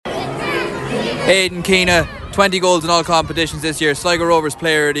Aidan Keena, 20 goals in all competitions this year, Sligo Rovers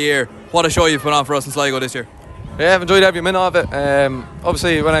Player of the Year. What a show you've put on for us in Sligo this year. Yeah, I've enjoyed every minute of it.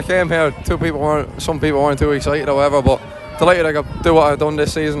 Obviously, when I came here, some people weren't too excited or whatever, but delighted I could do what I've done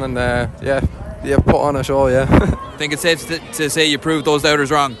this season, and put on a show. Yeah. I think it's safe to say you proved those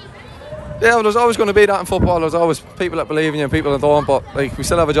doubters wrong. Yeah, well, there's always going to be that in football. There's always people that believe in you and people that don't, but we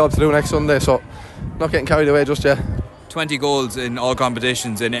still have a job to do next Sunday, so not getting carried away just yet. 20 goals in all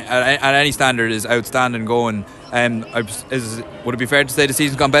competitions at any standard is outstanding going. Would it be fair to say the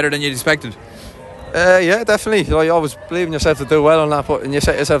season's gone better than you'd expected? Yeah, definitely. You always believe in yourself to do well on that, and you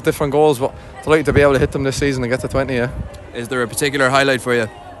set yourself different goals, but delighted to be able to hit them this season and get to 20. Yeah. Is there a particular highlight for you?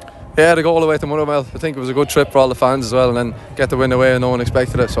 Yeah, the goal away to Motherwell. I think it was a good trip for all the fans as well, and then get the win away and no one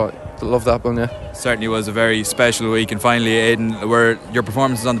expected it, so I love that one. Yeah. Certainly was a very special week, and finally, Aidan, where your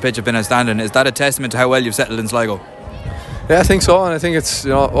performances on the pitch have been outstanding. Is that a testament to how well you've settled in Sligo? Yeah, I think so, and I think it's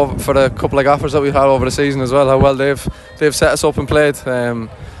for the couple of gaffers that we've had over the season as well, how well they've set us up and played.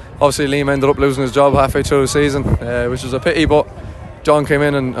 Obviously Liam ended up losing his job halfway through the season, which was a pity, but John came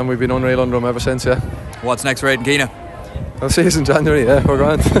in and we've been unreal under him ever since. Yeah. What's next for Aidan Keena? I'll see you in January. Yeah, we're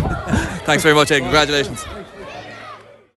grand. Thanks very much, Aidan. Congratulations.